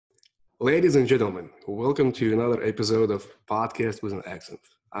Ladies and gentlemen, welcome to another episode of Podcast with an Accent.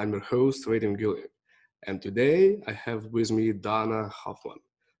 I'm your host, Radim Gillian, and today I have with me Donna Hoffman,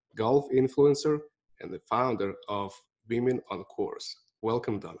 golf influencer and the founder of Women on Course.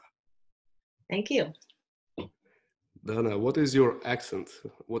 Welcome, Donna. Thank you. Donna, what is your accent?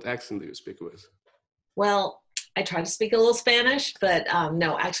 What accent do you speak with? Well, I try to speak a little Spanish, but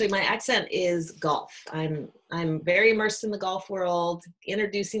no, actually my accent is golf. I'm very immersed in the golf world,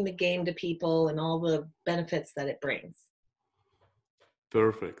 introducing the game to people and all the benefits that it brings.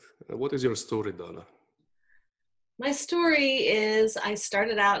 Perfect. What is your story, Donna? My story is I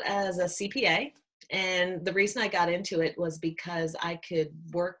started out as a CPA, and the reason I got into it was because I could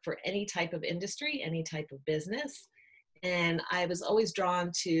work for any type of industry, any type of business. And I was always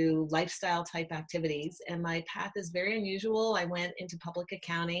drawn to lifestyle type activities, and my path is very unusual. I went into public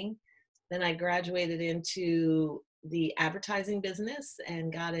accounting, then I graduated into the advertising business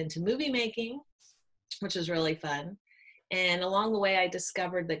and got into movie making, which was really fun. And along the way, I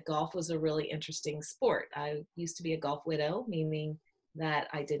discovered that golf was a really interesting sport. I used to be a golf widow, meaning that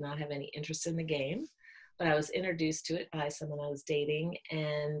I did not have any interest in the game, but I was introduced to it by someone I was dating,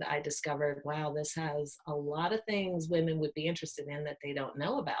 and I discovered, wow, this has a lot of things women would be interested in that they don't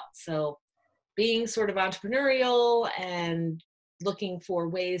know about. So being sort of entrepreneurial and looking for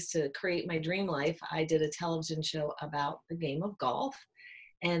ways to create my dream life, I did a television show about the game of golf,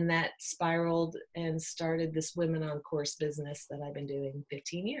 and that spiraled and started this Women on Course business that I've been doing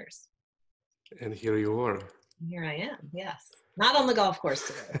 15 years. And here you are. Here I am, yes. Not on the golf course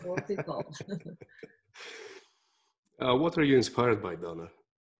today. It's a little too cold. What are you inspired by, Donna?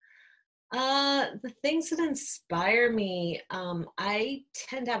 The things that inspire me, I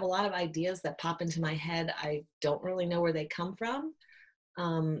tend to have a lot of ideas that pop into my head. I don't really know where they come from.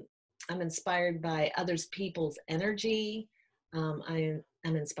 I'm inspired by others people's energy. I'm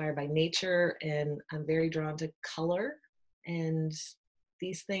inspired by nature, and I'm very drawn to color. And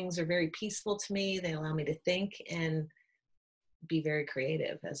these things are very peaceful to me. They allow me to think and be very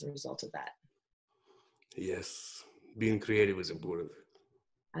creative as a result of that. Yes, being creative is important.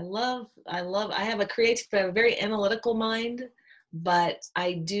 I have a very analytical mind, but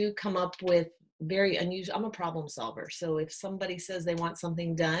I do come up with very unusual, I'm a problem solver. So if somebody says they want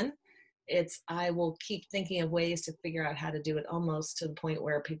something done, I will keep thinking of ways to figure out how to do it, almost to the point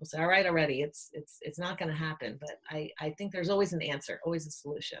where people say, all right, already, it's not going to happen. But I think there's always an answer, always a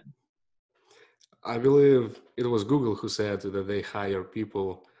solution. I believe it was Google who said that they hire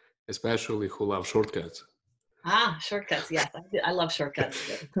people, especially who love shortcuts. Shortcuts. Yes, I love shortcuts.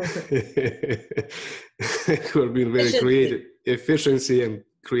 Who are being very creative, efficiency and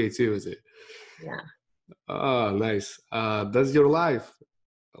creativity. Yeah. Nice. Does your life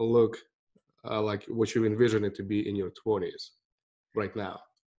look like what you envision it to be in your 20s right now?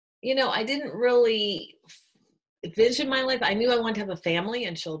 You know, I didn't really envision my life. I knew I wanted to have a family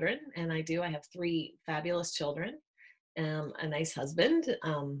and children, and I do. I have 3 fabulous children, a nice husband.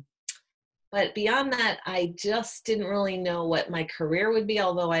 But beyond that, I just didn't really know what my career would be,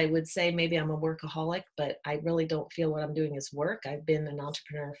 although I would say maybe I'm a workaholic, but I really don't feel what I'm doing is work. I've been an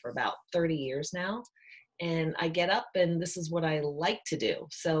entrepreneur for about 30 years now, and I get up and this is what I like to do.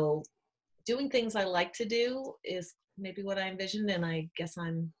 So doing things I like to do is maybe what I envisioned, and I guess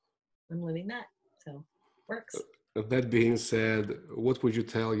I'm living that. So works. That being said, what would you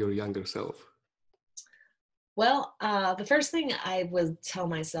tell your younger self? Well, the first thing I would tell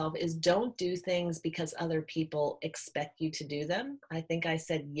myself is don't do things because other people expect you to do them. I think I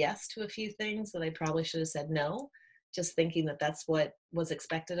said yes to a few things that I probably should have said no, just thinking that that's what was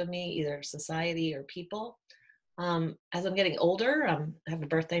expected of me, either society or people. As I'm getting older, I have a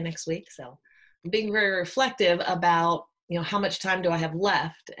birthday next week, so I'm being very reflective about, how much time do I have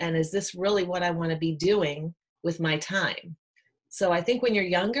left, and is this really what I want to be doing with my time? So I think when you're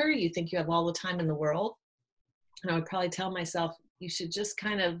younger, you think you have all the time in the world. And I would probably tell myself, you should just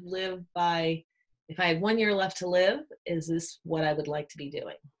kind of live by, if I had 1 year left to live, is this what I would like to be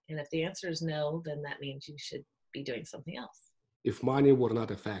doing? And if the answer is no, then that means you should be doing something else. If money were not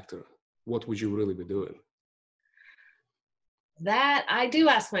a factor, what would you really be doing? That, I do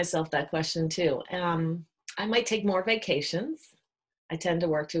ask myself that question too. I might take more vacations. I tend to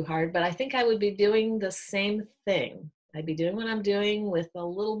work too hard, but I think I would be doing the same thing. I'd be doing what I'm doing with a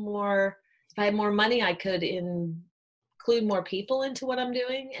little more. If I had more money, I could include more people into what I'm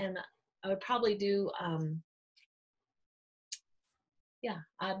doing, and I would probably do,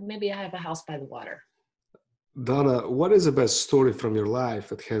 maybe I have a house by the water. Donna, what is the best story from your life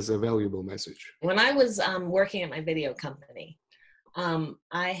that has a valuable message? When I was working at my video company,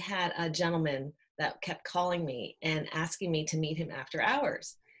 I had a gentleman that kept calling me and asking me to meet him after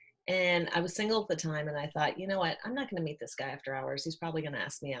hours. And I was single at the time, and I thought, you know what? I'm not going to meet this guy after hours. He's probably going to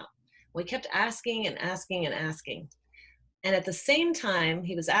ask me out. Well, he kept asking and asking and asking. And at the same time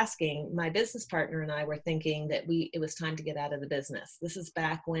he was asking, my business partner and I were thinking that it was time to get out of the business. This is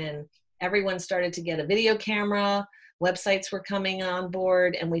back when everyone started to get a video camera, websites were coming on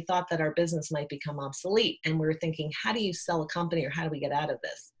board, and we thought that our business might become obsolete. And we were thinking, how do you sell a company, or how do we get out of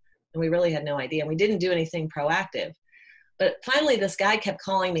this? And we really had no idea. And we didn't do anything proactive. But finally, this guy kept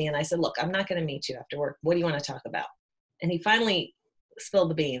calling me, and I said, look, I'm not going to meet you after work. What do you want to talk about? And he finally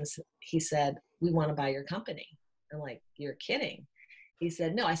spilled the beans. He said, we want to buy your company. I'm like, you're kidding. He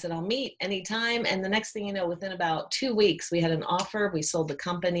said, no. I said, I'll meet anytime. And the next thing you know, within about 2 weeks, we had an offer. We sold the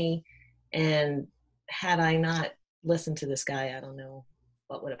company. And had I not listened to this guy, I don't know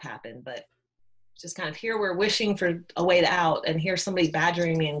what would have happened. But just kind of here, we're wishing for a way out. And here's somebody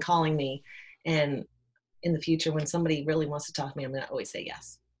badgering me and calling me. And in the future, when somebody really wants to talk to me, I'm going to always say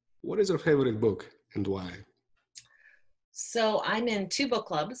yes. What is your favorite book and why? So I'm in 2 book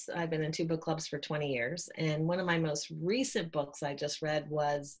clubs. I've been in 2 book clubs for 20 years. And one of my most recent books I just read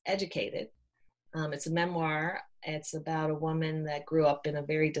was Educated. It's a memoir. It's about a woman that grew up in a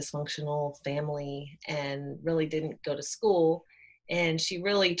very dysfunctional family and really didn't go to school. And she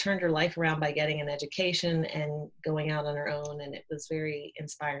really turned her life around by getting an education and going out on her own. And it was very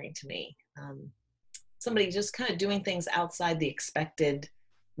inspiring to me. Somebody just kind of doing things outside the expected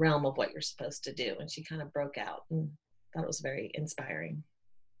realm of what you're supposed to do. And she kind of broke out, and thought it was very inspiring.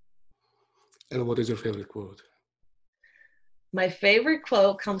 And what is your favorite quote? My favorite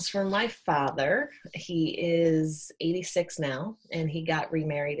quote comes from my father. He is 86 now, and he got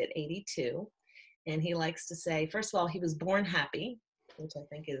remarried at 82. And he likes to say, first of all, he was born happy, which I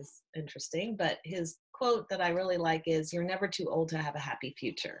think is interesting. But his quote that I really like is, you're never too old to have a happy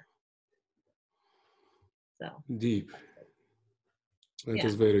future. So Deep. That yeah.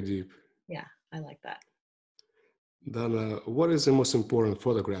 is very deep. Yeah, I like that. Donna, what is the most important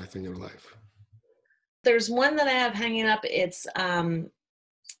photograph in your life? There's one that I have hanging up. It's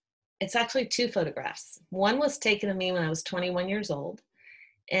actually 2 photographs. One was taken of me when I was 21 years old,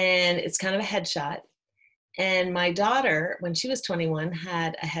 and it's kind of a headshot. And my daughter, when she was 21,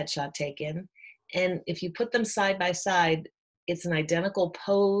 had a headshot taken. And if you put them side by side, it's an identical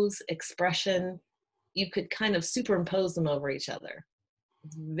pose, expression. You could kind of superimpose them over each other.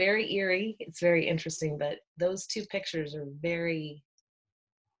 It's very eerie. It's very interesting, but those 2 pictures are very,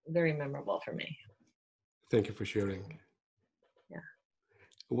 very memorable for me. Thank you for sharing. Yeah.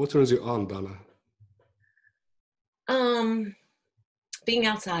 What turns you on, Donna? Being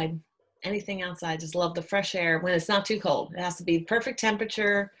outside, anything outside. Just love the fresh air when it's not too cold. It has to be perfect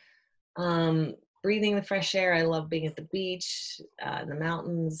temperature. Breathing the fresh air. I love being at the beach, the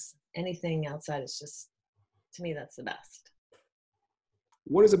mountains, anything outside is just, to me, that's the best.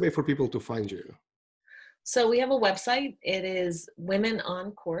 What is the way for people to find you? So we have a website. It is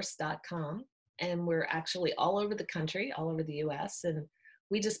womenoncourse.com. And we're actually all over the country, all over the US. And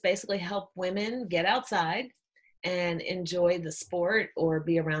we just basically help women get outside and enjoy the sport, or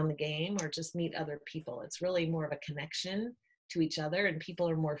be around the game, or just meet other people. It's really more of a connection to each other, and people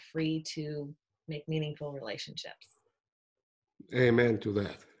are more free to make meaningful relationships. Amen to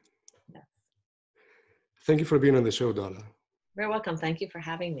that. Yes. Thank you for being on the show, Donna. You're welcome. Thank you for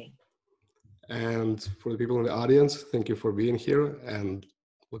having me. And for the people in the audience, thank you for being here, and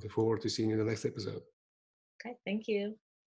looking forward to seeing you in the next episode. Okay, thank you.